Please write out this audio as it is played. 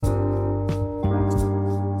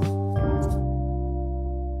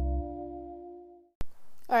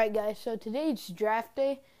Alright guys, so today's draft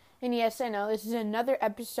day, and yes I know, this is another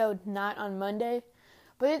episode not on Monday,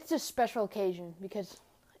 but it's a special occasion because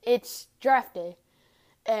it's draft day,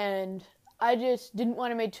 and I just didn't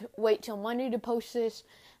want to wait till Monday to post this.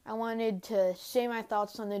 I wanted to say my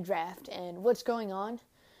thoughts on the draft and what's going on,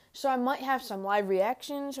 so I might have some live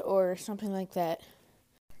reactions or something like that.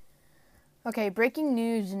 Okay, breaking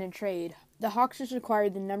news in a trade. The Hawks just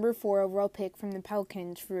acquired the number 4 overall pick from the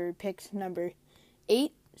Pelicans for picks number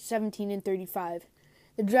 8, 17, and 35.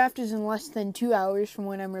 The draft is in less than 2 hours from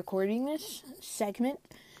when I'm recording this segment,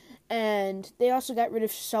 and they also got rid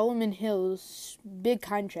of Solomon Hill's big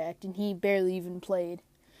contract, and he barely even played.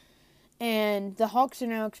 And the Hawks are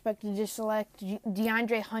now expected to select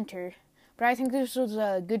DeAndre Hunter, but I think this was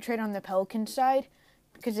a good trade on the Pelicans side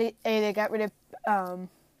because they got rid of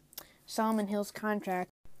Solomon Hill's contract,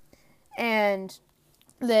 and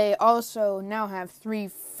they also now have 3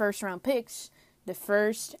 first-round picks, the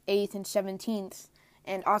 1st, 8th, and 17th,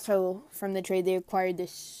 and also from the trade they acquired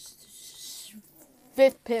this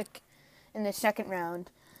 5th pick in the 2nd round.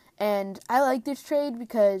 And I like this trade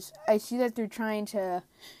because I see that they're trying to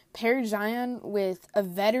pair Zion with a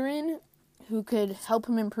veteran who could help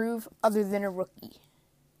him improve other than a rookie.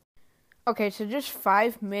 Okay, so just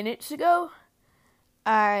 5 minutes ago,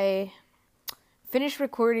 I finished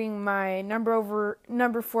recording my number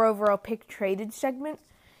 4 overall pick traded segment,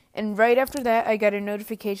 and right after that, I got a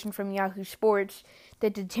notification from Yahoo Sports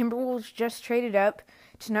that the Timberwolves just traded up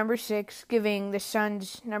to number 6, giving the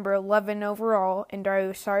Suns number 11 overall in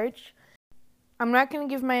Dario Saric. I'm not going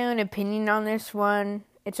to give my own opinion on this one.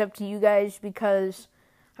 It's up to you guys because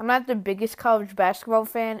I'm not the biggest college basketball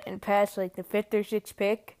fan, and past like the 5th or 6th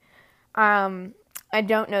pick, I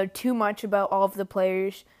don't know too much about all of the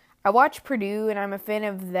players. I watch Purdue, and I'm a fan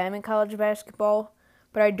of them in college basketball,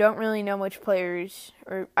 but I don't really know much players,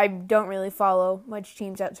 or I don't really follow much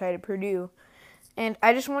teams outside of Purdue. And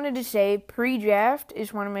I just wanted to say pre-draft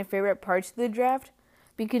is one of my favorite parts of the draft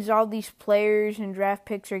because all these players and draft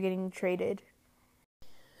picks are getting traded.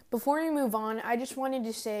 Before we move on, I just wanted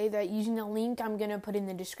to say that using a link I'm going to put in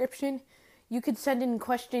the description, you could send in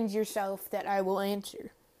questions yourself that I will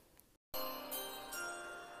answer.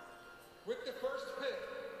 With the first pick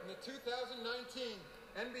in the 2019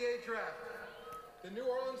 NBA Draft, the New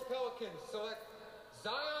Orleans Pelicans select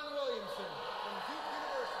Zion Williamson from Duke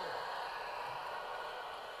University.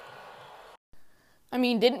 I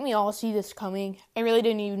mean, didn't we all see this coming? I really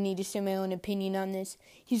didn't even need to say my own opinion on this.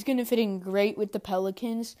 He's going to fit in great with the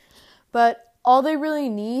Pelicans, but all they really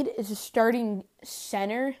need is a starting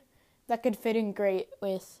center that could fit in great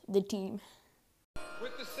with the team.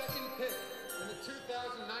 With the second pick in the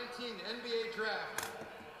 2019 NBA Draft,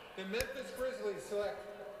 the Memphis Grizzlies select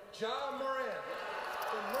Ja Morant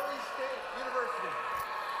from Murray State University.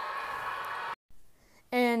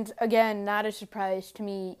 And again, not a surprise to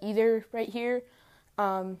me either right here.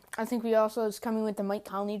 I think we also is coming with the Mike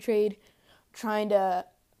Conley trade, trying to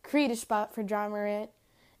create a spot for Ja Morant.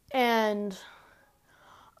 And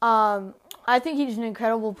I think he's an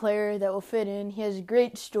incredible player that will fit in. He has a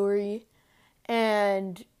great story,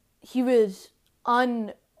 and he was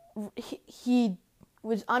unranked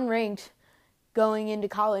going into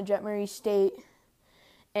college at Murray State,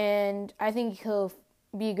 and I think he'll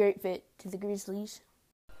be a great fit to the Grizzlies.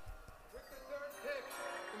 With the third pick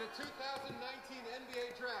in the 2019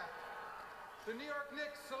 NBA Draft, the New York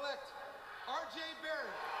Knicks select R.J.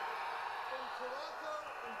 Barrett from Toronto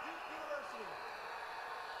and Duke University.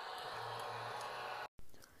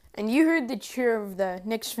 And you heard the cheer of the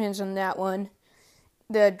Knicks fans on that one.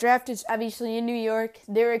 The draft is obviously in New York.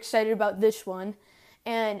 They're excited about this one.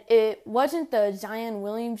 And it wasn't the Zion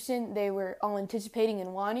Williamson they were all anticipating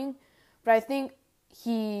and wanting, but I think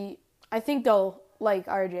they'll like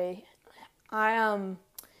RJ.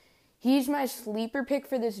 He's my sleeper pick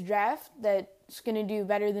for this draft that's going to do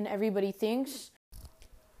better than everybody thinks.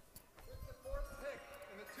 With the fourth pick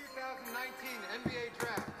in the 2019 NBA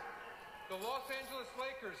Draft, the Los Angeles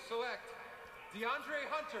Lakers select DeAndre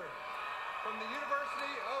Hunter from the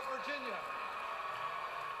University of Virginia.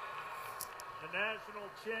 The national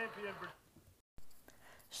champion.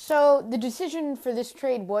 So the decision for this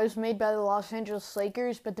trade was made by the Los Angeles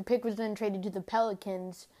Lakers, but the pick was then traded to the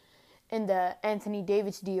Pelicans in the Anthony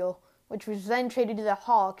Davis deal, which was then traded to the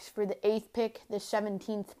Hawks for the 8th pick, the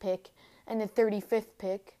 17th pick, and the 35th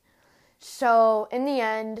pick. So in the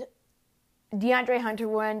end, DeAndre Hunter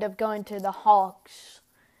will end up going to the Hawks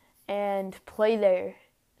and play there.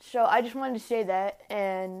 So I just wanted to say that,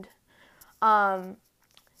 and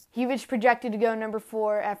he was projected to go number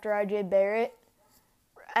 4 after RJ Barrett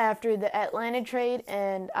after the Atlanta trade,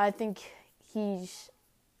 and I think he's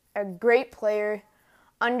a great player.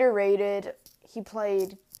 underrated. He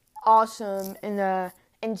played awesome in the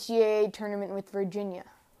NCAA tournament with Virginia.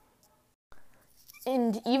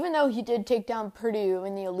 And even though he did take down Purdue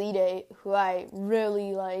in the Elite Eight, who I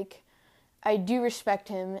really like, I do respect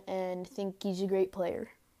him and think he's a great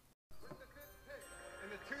player. With the 5th pick in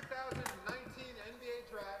the 2019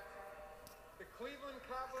 NBA Draft, the Cleveland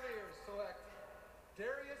Cavaliers select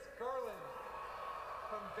Darius Garland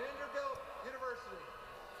from Vanderbilt University.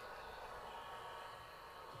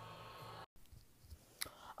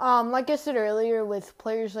 Like I said earlier, with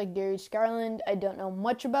players like Darius Garland, I don't know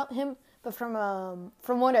much about him, but from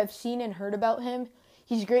what I've seen and heard about him,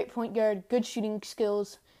 he's a great point guard, good shooting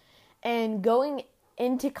skills, and going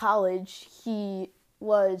into college, he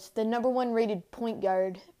was the number 1 rated point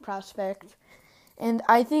guard prospect, and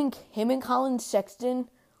I think him and Colin Sexton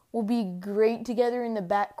will be great together in the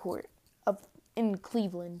backcourt in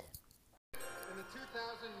Cleveland. In the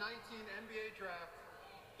 2019 NBA Draft,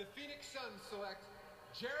 the Phoenix Suns select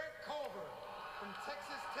Jarrett Culver from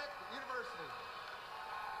Texas Tech University.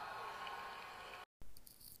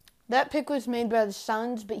 That pick was made by the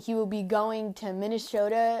Suns, but he will be going to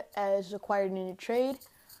Minnesota as acquired in a trade.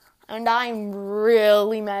 And I'm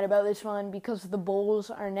really mad about this one because the Bulls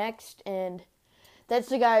are next, and that's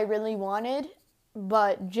the guy I really wanted.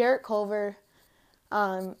 But Jarrett Culver,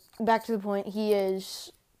 back to the point, he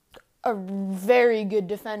is a very good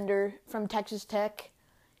defender from Texas Tech.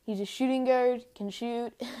 He's a shooting guard, can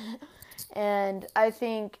shoot, and I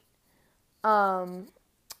think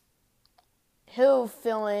he'll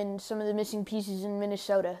fill in some of the missing pieces in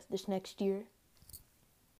Minnesota this next year.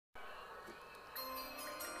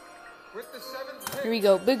 With the 7th pick Here we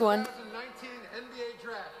go, big in the one. 2019 NBA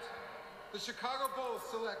Draft, the Chicago Bulls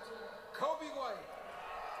select Kobe White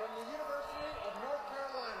from the University of North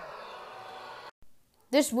Carolina.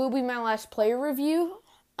 This will be my last player review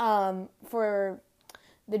for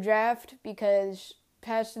the draft because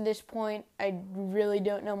past this point, I really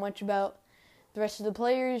don't know much about the rest of the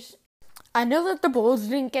players. I know that the Bulls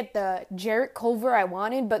didn't get the Jarrett Culver I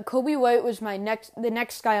wanted, but Kobe White was the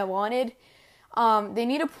next guy I wanted. They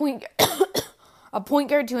need a point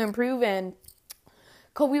guard to improve, and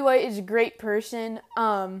Kobe White is a great person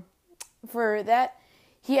for that.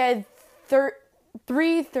 He had 3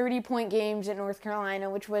 30-point games at North Carolina,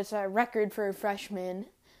 which was a record for a freshman.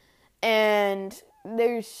 And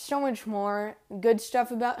there's so much more good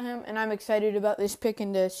stuff about him, and I'm excited about this pick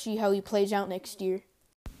and to see how he plays out next year.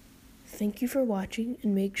 Thank you for watching,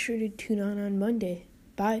 and make sure to tune on Monday.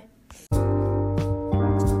 Bye.